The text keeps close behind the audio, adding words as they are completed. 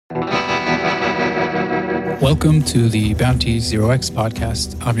Welcome to the Bounty Zero X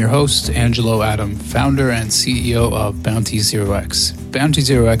podcast. I'm your host, Angelo Adam, founder and CEO of Bounty Zero X. Bounty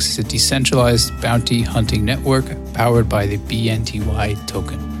Zero X is a decentralized bounty hunting network powered by the BNTY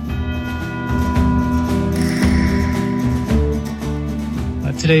token.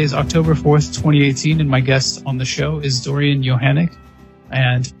 Today is October 4th, 2018, and my guest on the show is Dorian Johannick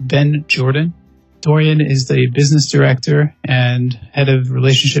and Ben Jordan. Dorian is the business director and head of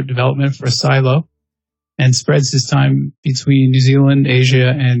relationship development for Silo, and spreads his time between New Zealand, Asia,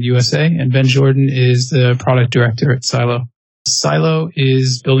 and USA. And Ben Jordan is the product director at Silo. Silo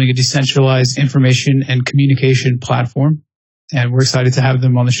is building a decentralized information and communication platform. And we're excited to have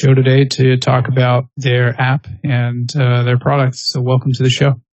them on the show today to talk about their app and their products. So welcome to the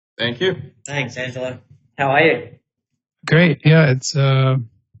show. Thank you. Thanks, Angelo. How are you? Great. Yeah, it's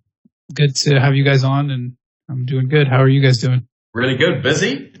good to have you guys on, and I'm doing good. How are you guys doing? Really good.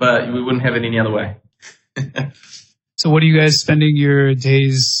 Busy, but we wouldn't have it any other way. So what are you guys spending your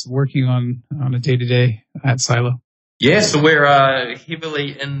days working on a day-to-day at Silo? Yeah, so we're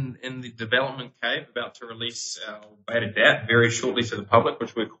heavily in the development cave, about to release our beta DApp very shortly to the public,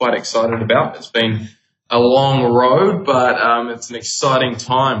 which we're quite excited about. It's been a long road, but it's an exciting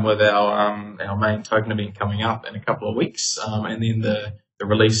time with our main token event coming up in a couple of weeks, and then the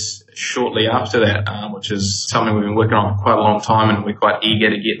release shortly after that, which is something we've been working on for quite a long time, and we're quite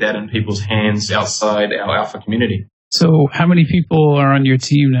eager to get that in people's hands outside our alpha community. So how many people are on your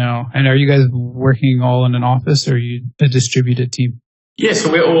team now? And are you guys working all in an office, or are you a distributed team? Yeah,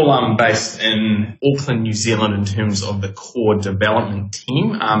 so we're all based in Auckland, New Zealand in terms of the core development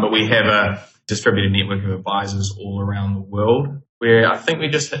team, but we have a distributed network of advisors all around the world, where I think we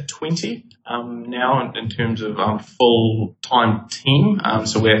just hit 20 now in terms of full-time team.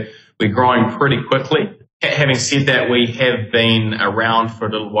 So we're growing pretty quickly. Having said that, we have been around for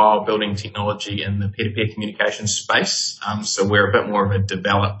a little while building technology in the peer-to-peer communication space. So we're a bit more of a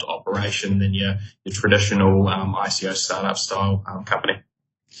developed operation than your traditional ICO startup style company.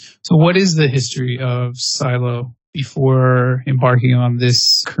 So what is the history of Silo before embarking on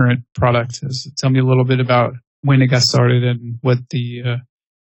this current product? Tell me a little bit about when it got started and what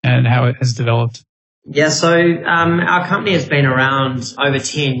and how it has developed. Yeah, so our company has been around over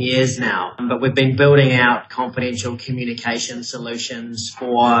 10 years now, but we've been building out confidential communication solutions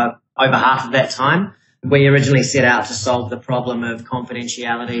for over half of that time. We originally set out to solve the problem of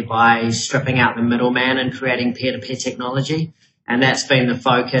confidentiality by stripping out the middleman and creating peer-to-peer technology. And that's been the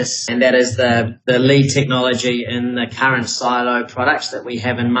focus, and that is the lead technology in the current Silo products that we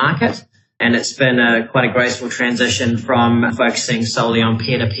have in market. And it's been quite a graceful transition from focusing solely on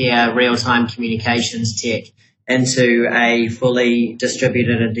peer-to-peer real-time communications tech into a fully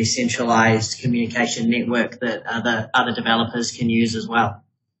distributed and decentralized communication network that other developers can use as well.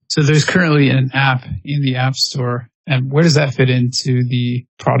 So there's currently an app in the App Store. And where does that fit into the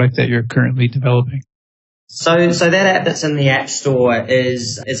product that you're currently developing? So that app that's in the App Store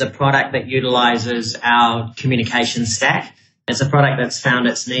is a product that utilizes our communication stack. It's a product that's found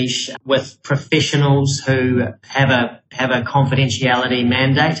its niche with professionals who have a confidentiality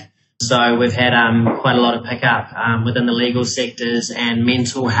mandate. So we've had quite a lot of pickup within the legal sectors and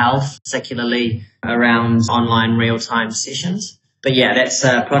mental health, particularly around online real-time sessions. But yeah, that's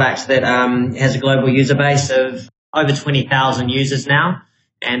a product that has a global user base of over 20,000 users now.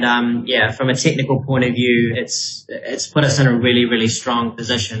 And from a technical point of view, it's put us in a really, really strong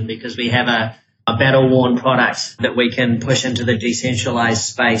position because we have a battle-worn product that we can push into the decentralized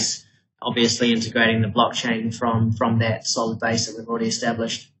space, obviously integrating the blockchain from that solid base that we've already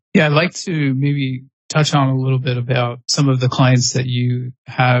established. Yeah, I'd like to maybe touch on a little bit about some of the clients that you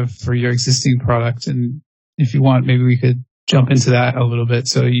have for your existing product. And if you want, maybe we could jump into that a little bit.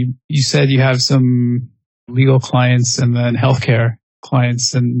 So you said you have some legal clients and then healthcare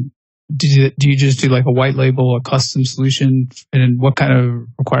clients, and do you just do like a white label, a custom solution, and what kind of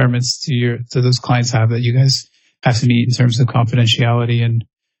requirements do those clients have that you guys have to meet in terms of confidentiality and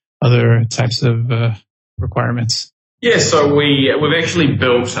other types of requirements? Yeah, so we've actually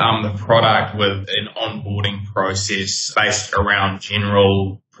built the product with an onboarding process based around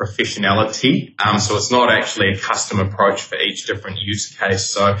general professionality. So it's not actually a custom approach for each different use case.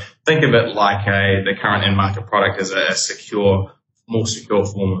 So think of it like the current in-market product as a more secure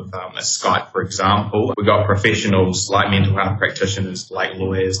form of a Skype, for example. We've got professionals like mental health practitioners, like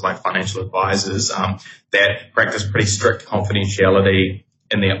lawyers, like financial advisors that practice pretty strict confidentiality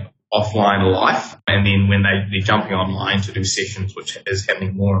in their offline life. And then when they're jumping online to do sessions, which is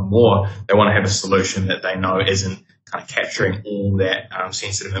happening more and more, they want to have a solution that they know isn't kind of capturing all that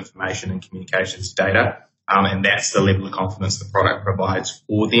sensitive information and communications data. And that's the level of confidence the product provides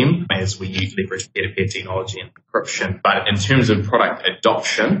for them as we leverage peer-to-peer technology and encryption. But in terms of product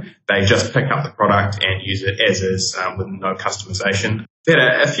adoption, they just pick up the product and use it as is with no customization. We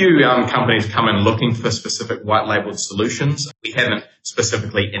had a few companies come in looking for specific white labeled solutions. We haven't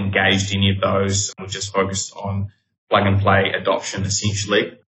specifically engaged any of those. We've just focused on plug and play adoption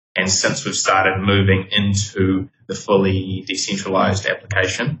essentially. And since we've started moving into the fully decentralized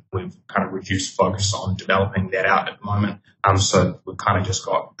application, we've kind of reduced focus on developing that out at the moment. So we've kind of just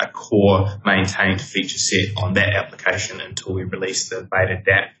got a core maintained feature set on that application until we release the beta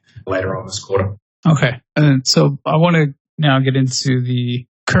DApp later on this quarter. Okay. And so I want to now get into the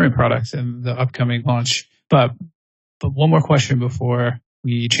current product and the upcoming launch. But one more question before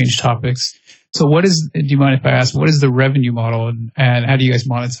we change topics. So do you mind if I ask, what is the revenue model and how do you guys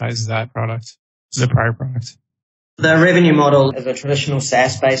monetize that product, the prior product? The revenue model is a traditional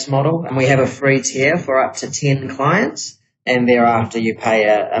SaaS-based model, and we have a free tier for up to 10 clients, and thereafter you pay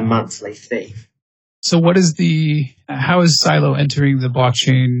a monthly fee. So how is Silo entering the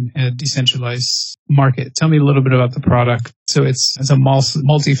blockchain and decentralized market? Tell me a little bit about the product. So it's a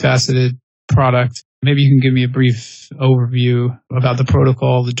multifaceted product. Maybe you can give me a brief overview about the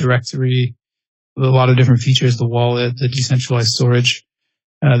protocol, the directory, a lot of different features, the wallet, the decentralized storage,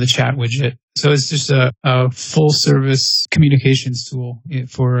 the chat widget. So it's just a full service communications tool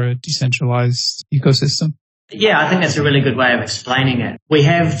for a decentralized ecosystem. Yeah, I think that's a really good way of explaining it. We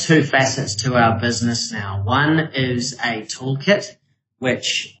have two facets to our business now. One is a toolkit,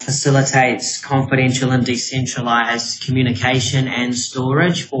 which facilitates confidential and decentralized communication and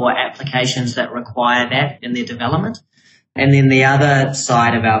storage for applications that require that in their development. And then the other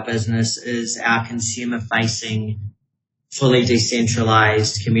side of our business is our consumer-facing, fully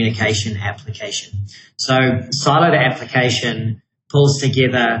decentralized communication application. So Silo, the application, pulls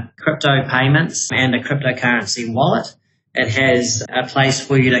together crypto payments and a cryptocurrency wallet. It has a place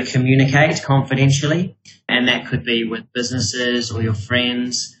for you to communicate confidentially, and that could be with businesses or your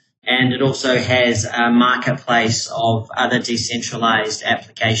friends. And it also has a marketplace of other decentralized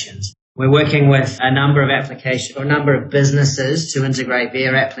applications. We're working with a number of businesses to integrate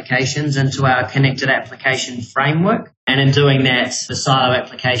their applications into our connected application framework. And in doing that, the Silo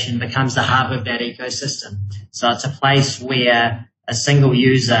application becomes the hub of that ecosystem. So it's a place where a single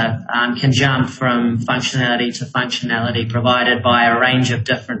user can jump from functionality to functionality provided by a range of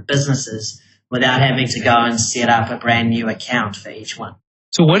different businesses without having to go and set up a brand new account for each one.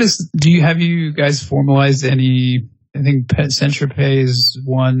 So have you guys formalized any, I think CentraPay is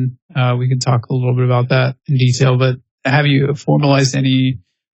one, we can talk a little bit about that in detail, but have you formalized any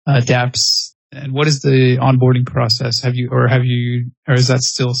dApps, and what is the onboarding process? Or is that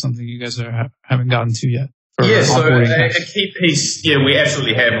still something you guys haven't gotten to yet? Yeah, so a key piece, we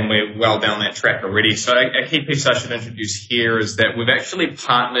absolutely have, and we're well down that track already. So a key piece I should introduce here is that we've actually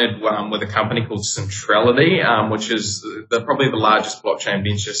partnered with a company called Centrality, which is probably the largest blockchain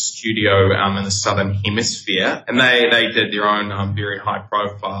venture studio in the Southern Hemisphere. And they did their own very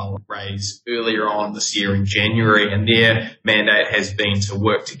high-profile raise earlier on this year in January, and their mandate has been to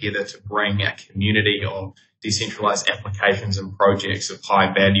work together to bring a community of decentralized applications and projects of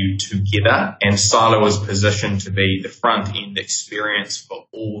high value together. And Silo is positioned to be the front end experience for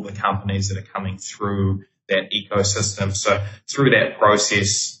all the companies that are coming through that ecosystem. So through that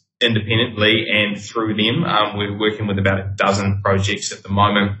process, independently and through them, we're working with about a dozen projects at the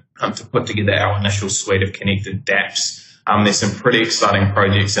moment to put together our initial suite of connected dApps. There's some pretty exciting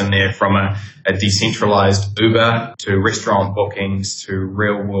projects in there, from a decentralized Uber to restaurant bookings to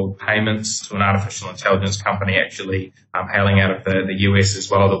real world payments to an artificial intelligence company actually hailing out of the US as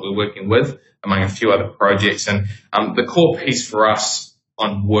well that we're working with, among a few other projects. And the core piece for us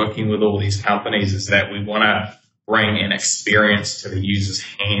on working with all these companies is that we want to bring an experience to the user's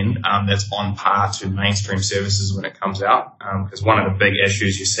hand that's on par to mainstream services when it comes out. Because one of the big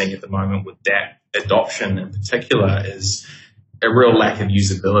issues you're seeing at the moment with that adoption in particular is a real lack of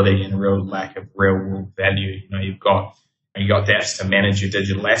usability and a real lack of real world value. You've got dApps to manage your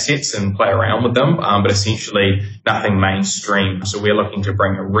digital assets and play around with them, but essentially nothing mainstream. So we're looking to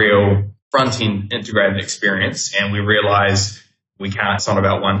bring a real front-end integrated experience, and we realize it's not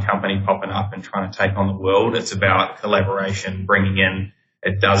about one company popping up and trying to take on the world. It's about collaboration, bringing in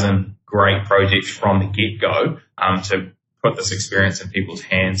a dozen great projects from the get-go to put this experience in people's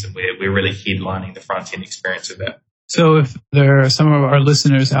hands, and we're really headlining the front-end experience of that. So if there are some of our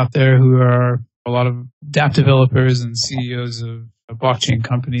listeners out there who are a lot of dApp developers and CEOs of blockchain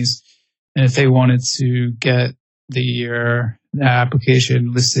companies, and if they wanted to get their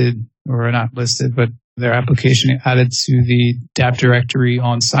application listed, or not listed, but their application added to the dApp directory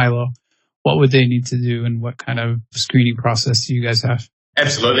on Silo, what would they need to do and what kind of screening process do you guys have?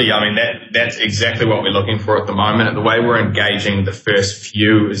 Absolutely. I mean, that's exactly what we're looking for at the moment. And the way we're engaging the first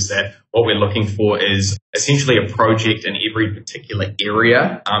few is that what we're looking for is essentially a project in every particular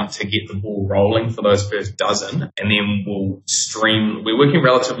area to get the ball rolling for those first dozen. And then we're working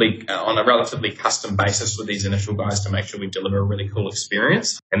on a relatively custom basis with these initial guys to make sure we deliver a really cool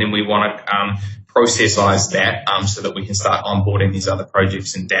experience. And then we want to processize that so that we can start onboarding these other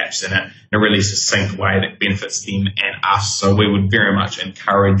projects and dApps in a really succinct way that benefits them and us. So we would very much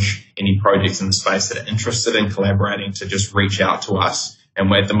encourage any projects in the space that are interested in collaborating to just reach out to us. And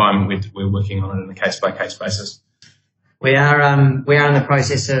at the moment, we're working on it on a case-by-case basis. We are in the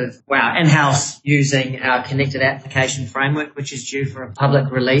process of in-house using our connected application framework, which is due for a public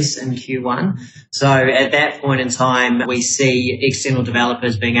release in Q1. So at that point in time, we see external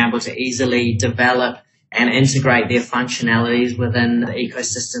developers being able to easily develop and integrate their functionalities within the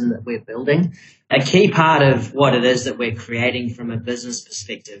ecosystem that we're building. A key part of what it is that we're creating from a business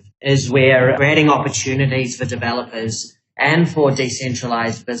perspective is we're creating opportunities for developers and for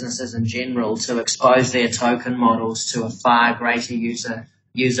decentralized businesses in general to expose their token models to a far greater user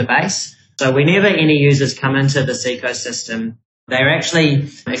base. So whenever any users come into this ecosystem, they're actually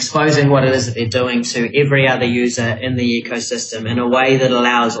exposing what it is that they're doing to every other user in the ecosystem in a way that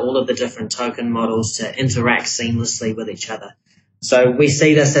allows all of the different token models to interact seamlessly with each other. So we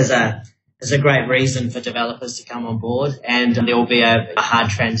see this as a great reason for developers to come on board, and there will be a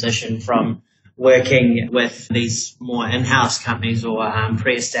hard transition from working with these more in-house companies or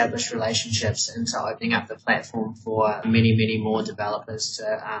pre-established relationships into opening up the platform for many, many more developers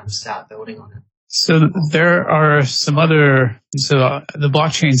to start building on it. So there are some the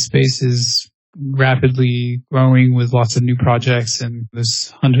blockchain space is rapidly growing with lots of new projects, and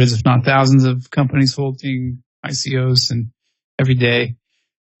there's hundreds, if not thousands, of companies holding ICOs and every day.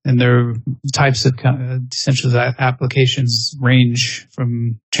 And their types of decentralized applications range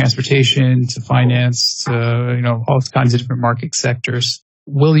from transportation to finance to, all kinds of different market sectors.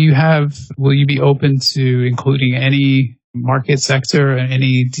 Will you be open to including any market sector and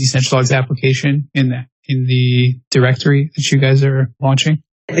any decentralized application in the directory that you guys are launching?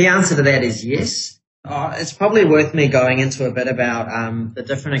 The answer to that is yes. It's probably worth me going into a bit about the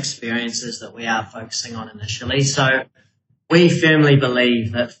different experiences that we are focusing on initially. So we firmly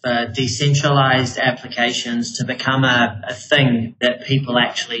believe that for decentralized applications to become a thing that people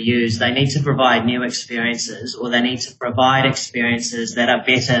actually use, they need to provide new experiences, or they need to provide experiences that are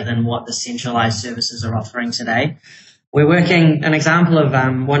better than what the centralized services are offering today. An example of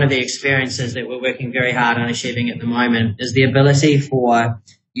one of the experiences that we're working very hard on achieving at the moment is the ability for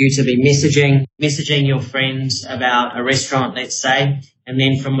you to be messaging your friends about a restaurant, let's say, and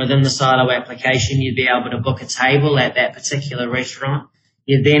then from within the Silo application, you'd be able to book a table at that particular restaurant.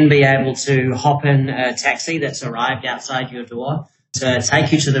 You'd then be able to hop in a taxi that's arrived outside your door to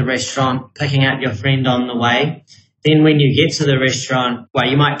take you to the restaurant, picking up your friend on the way. Then when you get to the restaurant,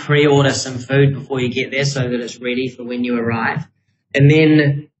 you might pre-order some food before you get there so that it's ready for when you arrive. And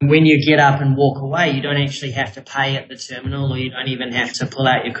then when you get up and walk away, you don't actually have to pay at the terminal, or you don't even have to pull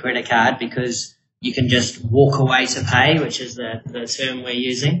out your credit card, because you can just walk away to pay, which is the term we're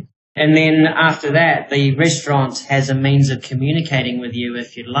using. And then after that, the restaurant has a means of communicating with you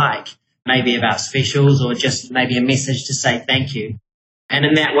if you'd like, maybe about specials or just maybe a message to say thank you. And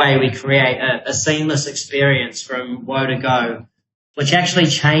in that way, we create a seamless experience from woe to go, which actually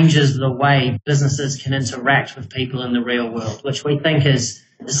changes the way businesses can interact with people in the real world, which we think is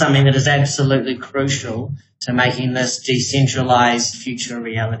something that is absolutely crucial to making this decentralized future a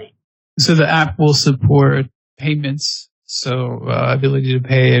reality. So the app will support payments, so ability to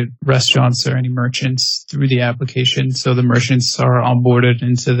pay at restaurants or any merchants through the application. So the merchants are onboarded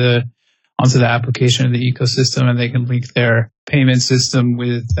onto the application of the ecosystem, and they can link their payment system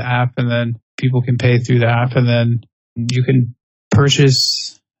with the app, and then people can pay through the app, and then you can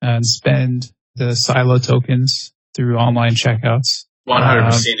purchase and spend the Silo tokens through online checkouts.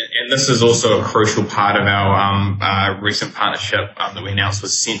 100%. And this is also a crucial part of our recent partnership that we announced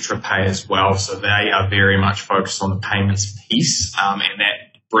with CentraPay as well. So they are very much focused on the payments piece, and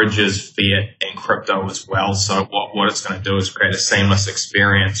that bridges fiat and crypto as well. So what it's going to do is create a seamless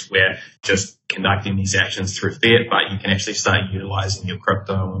experience where just conducting these actions through fiat, but you can actually start utilizing your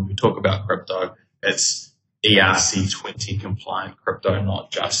crypto. When we talk about crypto, it's ERC20 compliant crypto,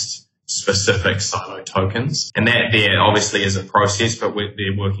 not just specific Silo tokens. And that there obviously is a process, but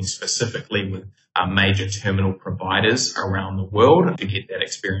they're working specifically with major terminal providers around the world to get that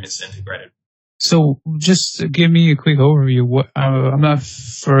experience integrated. So just give me a quick overview.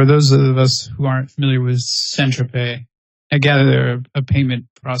 For those of us who aren't familiar with CentraPay, I gather they're a payment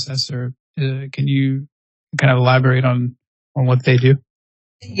processor Can you kind of elaborate on what they do?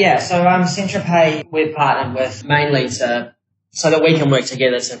 Yeah, so CentraPay we've partnered with mainly so that we can work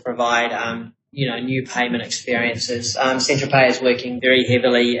together to provide new payment experiences. CentraPay is working very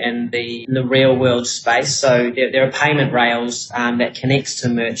heavily in the real world space. So there are payment rails that connects to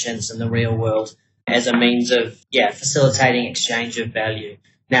merchants in the real world as a means of facilitating exchange of value.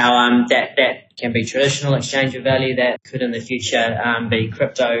 Now that can be traditional exchange of value, that could in the future be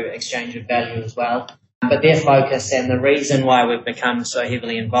crypto exchange of value as well. But their focus and the reason why we've become so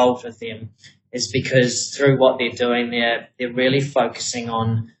heavily involved with them is because through what they're doing, they're really focusing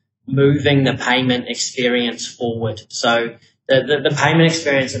on moving the payment experience forward. So the payment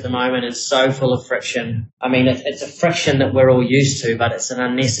experience at the moment is so full of friction. I mean, it's a friction that we're all used to, but it's an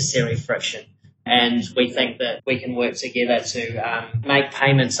unnecessary friction. And we think that we can work together to make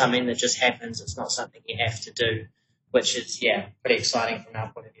payment something that just happens. It's not something you have to do, which is, pretty exciting from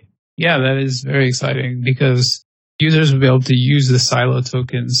our point of view. Yeah, that is very exciting because users will be able to use the Silo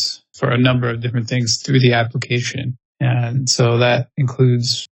tokens for a number of different things through the application. And so that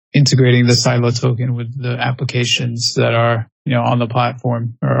includes integrating the Silo token with the applications that are, on the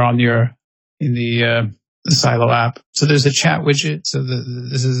platform or in the Silo app. So there's a chat widget. So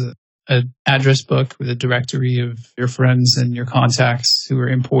this is an address book with a directory of your friends and your contacts who are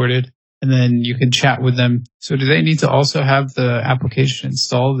imported. And then you can chat with them. So do they need to also have the application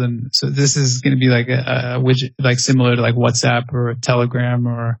installed? And so this is going to be like a widget, like similar to like WhatsApp or Telegram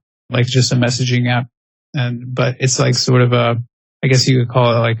or like just a messaging app. But it's like sort of I guess you could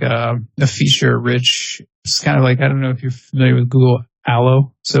call it like a feature rich. It's kind of like, I don't know if you're familiar with Google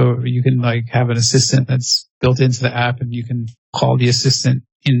Allo. So you can like have an assistant that's built into the app and you can call the assistant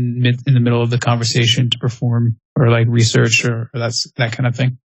in the middle of the conversation to perform or like research or that kind of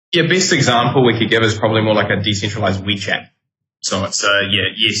thing. Yeah, best example we could give is probably more like a decentralized WeChat. So it's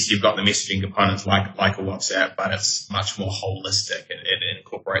yes, you've got the messaging components like a WhatsApp, but it's much more holistic. It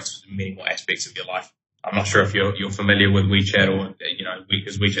incorporates many more aspects of your life. I'm not sure if you're familiar with WeChat or,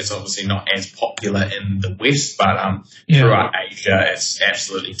 because WeChat's obviously not as popular in the West, but throughout Asia, it's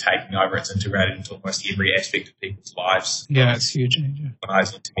absolutely taking over. It's integrated into almost every aspect of people's lives. Yeah, it's huge in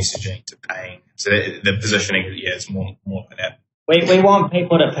Asia. To messaging, to paying. So the positioning, is more like that. We want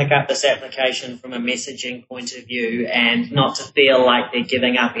people to pick up this application from a messaging point of view and not to feel like they're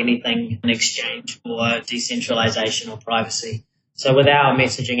giving up anything in exchange for decentralization or privacy. So with our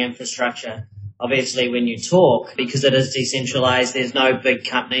messaging infrastructure, obviously when you talk, because it is decentralized, there's no big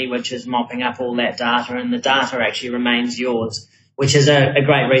company which is mopping up all that data, and the data actually remains yours, which is a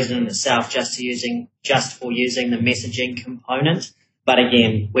great reason in itself just for using the messaging component. But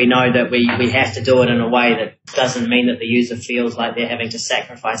again, we know that we have to do it in a way that doesn't mean that the user feels like they're having to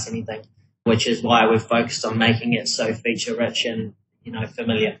sacrifice anything, which is why we've focused on making it so feature rich and,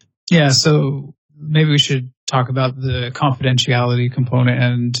 familiar. Yeah, so maybe we should talk about the confidentiality component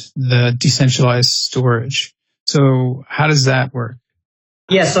and the decentralized storage. So how does that work?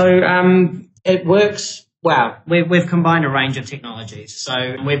 Yeah, so it works. Well, we've combined a range of technologies. So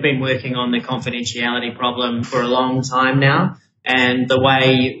we've been working on the confidentiality problem for a long time now. And the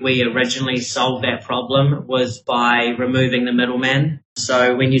way we originally solved that problem was by removing the middleman.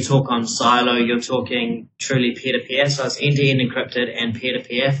 So when you talk on Silo, you're talking truly peer-to-peer. So it's end-to-end encrypted and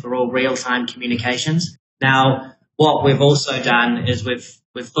peer-to-peer for all real-time communications. Now, what we've also done is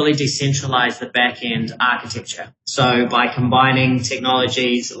we've fully decentralized the back-end architecture. So by combining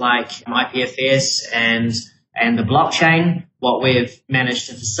technologies like IPFS and the blockchain, what we've managed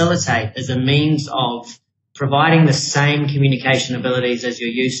to facilitate is a means of providing the same communication abilities as you're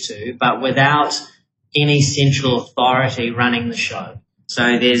used to, but without any central authority running the show.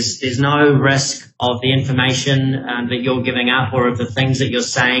 So there's no risk of the information that you're giving up or of the things that you're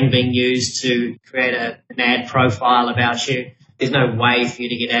saying being used to create an ad profile about you. There's no way for you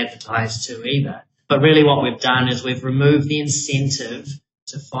to get advertised to either. But really what we've done is we've removed the incentive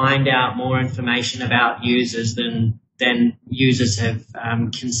to find out more information about users than users have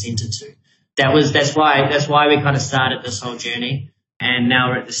consented to. That's why we kind of started this whole journey, and now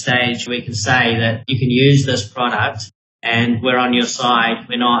we're at the stage we can say that you can use this product and we're on your side.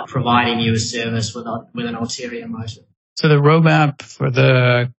 We're not providing you a service with an ulterior motive. So the roadmap for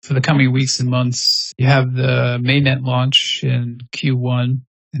the coming weeks and months, you have the mainnet launch in Q1,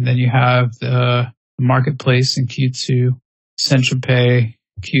 and then you have the marketplace in Q2, CentraPay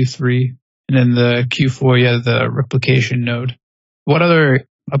Q3, and then the Q4 you have the replication node. What other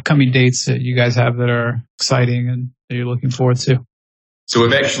upcoming dates that you guys have that are exciting and that you're looking forward to? So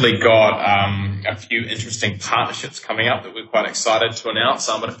we've actually got a few interesting partnerships coming up that we're quite excited to announce.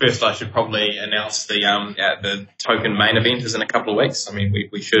 But first, I should probably announce the token main event is in a couple of weeks. I mean,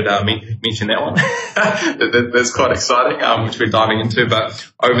 we should mention that one. That's quite exciting, which we're diving into. But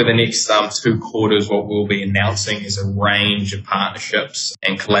over the next 2 quarters, what we'll be announcing is a range of partnerships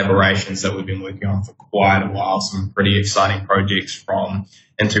and collaborations that we've been working on for quite a while. Some pretty exciting projects, from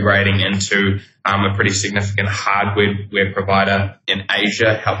integrating into a pretty significant hardware provider in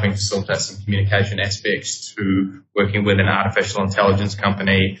Asia, helping facilitate some communication aspects, to working with an artificial intelligence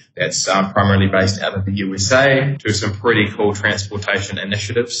company that's primarily based out of the USA, to some pretty cool transportation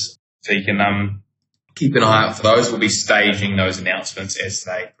initiatives. So you can keep an eye out for those. We'll be staging those announcements as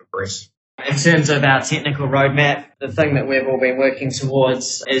they progress. In terms of our technical roadmap, the thing that we've all been working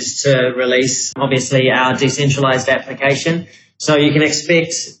towards is to release, obviously, our decentralized application. So you can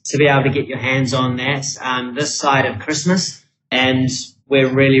expect to be able to get your hands on that this side of Christmas. And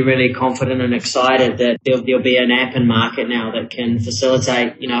we're really, really confident and excited that there'll be an app in market now that can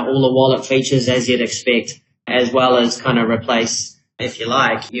facilitate, all the wallet features as you'd expect, as well as kind of replace, if you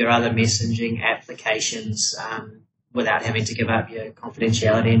like, your other messaging applications without having to give up your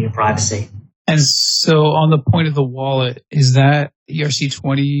confidentiality and your privacy. And so on the point of the wallet, is that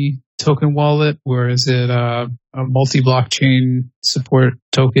ERC20 token wallet, or is it a multi-blockchain support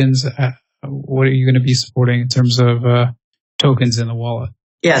tokens? What are you going to be supporting in terms of tokens in the wallet?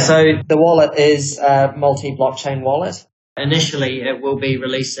 Yeah, so the wallet is a multi-blockchain wallet. Initially, it will be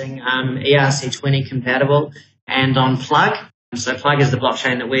releasing ERC20 compatible and on Plug. So Plug is the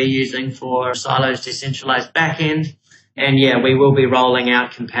blockchain that we're using for Silo's decentralized backend. And yeah, we will be rolling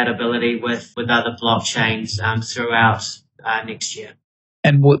out compatibility with other blockchains throughout next year.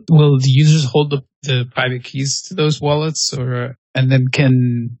 And will the users hold the private keys to those wallets, and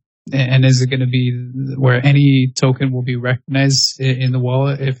is it going to be where any token will be recognized in the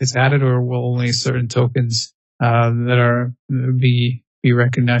wallet if it's added, or will only certain tokens be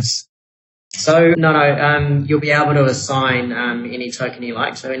recognized? So no, you'll be able to assign any token you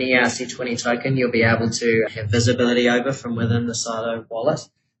like. So any ERC20 token, you'll be able to have visibility over from within the Silo wallet.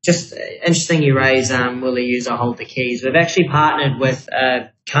 Just interesting you raise, will the user hold the keys? We've actually partnered with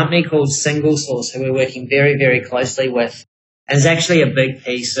a company called Single Source, who we're working very, very closely with. And it's actually a big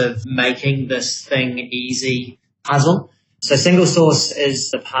piece of making this thing easy puzzle. So Single Source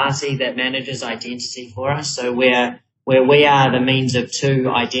is the party that manages identity for us. So where we are the means of two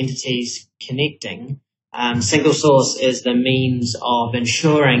identities connecting, Single Source is the means of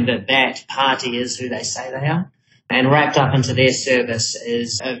ensuring that party is who they say they are. And wrapped up into their service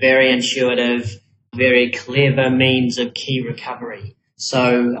is a very intuitive, very clever means of key recovery.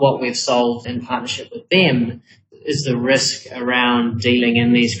 So what we've solved in partnership with them is the risk around dealing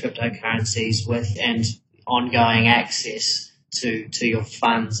in these cryptocurrencies with and ongoing access to your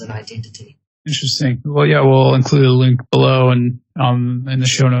funds and identity. Interesting. Well, yeah, we'll include a link below and in the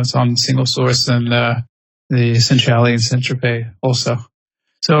show notes on Single Source and the Centrality and Centrapay also.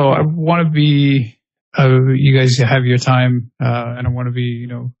 So I want to be, you guys have your time, and I want to be,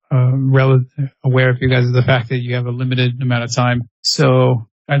 aware of you guys of the fact that you have a limited amount of time. So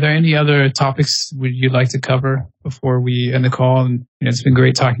are there any other topics would you like to cover before we end the call? And it's been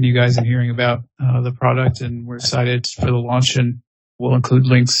great talking to you guys and hearing about the product, and we're excited for the launch, and we'll include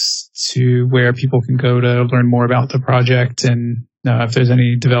links to where people can go to learn more about the project, and if there's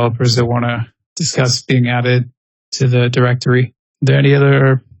any developers that want to discuss being added to the directory. Are there any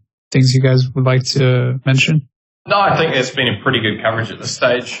other things you guys would like to mention? No, I think there's been a pretty good coverage at this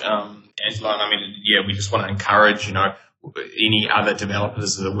stage, Angela. And I mean, yeah, we just want to encourage, any other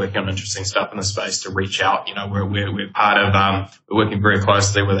developers that are working on interesting stuff in the space to reach out. We're part of, we're working very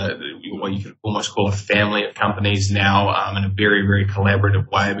closely with what you could almost call a family of companies now, in a very, very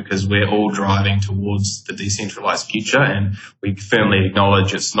collaborative way, because we're all driving towards the decentralized future, and we firmly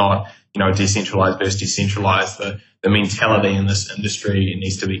acknowledge it's not, decentralized versus decentralized. The mentality in this industry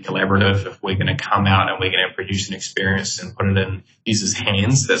needs to be collaborative. If we're going to come out and we're going to produce an experience and put it in users'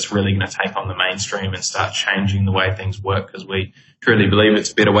 hands, that's really going to take on the mainstream and start changing the way things work, because we truly believe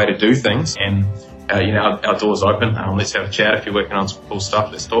it's a better way to do things. And, our door's open. Let's have a chat. If you're working on some cool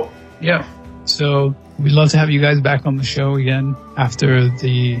stuff, let's talk. Yeah. So we'd love to have you guys back on the show again after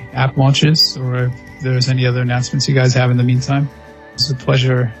the app launches, or if there's any other announcements you guys have in the meantime. It's a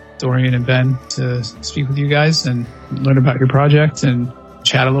pleasure, Dorian and Ben, to speak with you guys and learn about your project and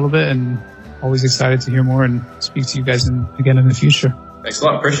chat a little bit, and always excited to hear more and speak to you guys again in the future. Thanks a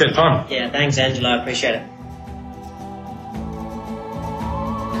lot. Appreciate the time. Yeah, thanks, Angela. I appreciate it.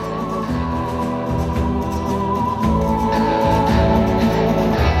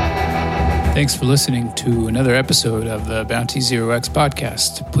 Thanks for listening to another episode of the Bounty Zero X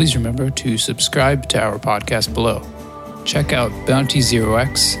podcast. Please remember to subscribe to our podcast below. Check out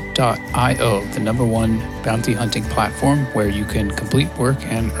bountyzerox.io, the #1 bounty hunting platform where you can complete work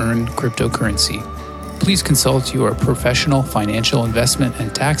and earn cryptocurrency. Please consult your professional financial investment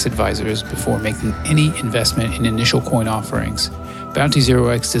and tax advisors before making any investment in initial coin offerings. Bounty Zero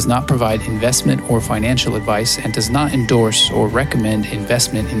X does not provide investment or financial advice and does not endorse or recommend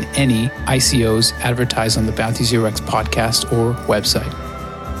investment in any ICOs advertised on the Bounty Zero X podcast or website.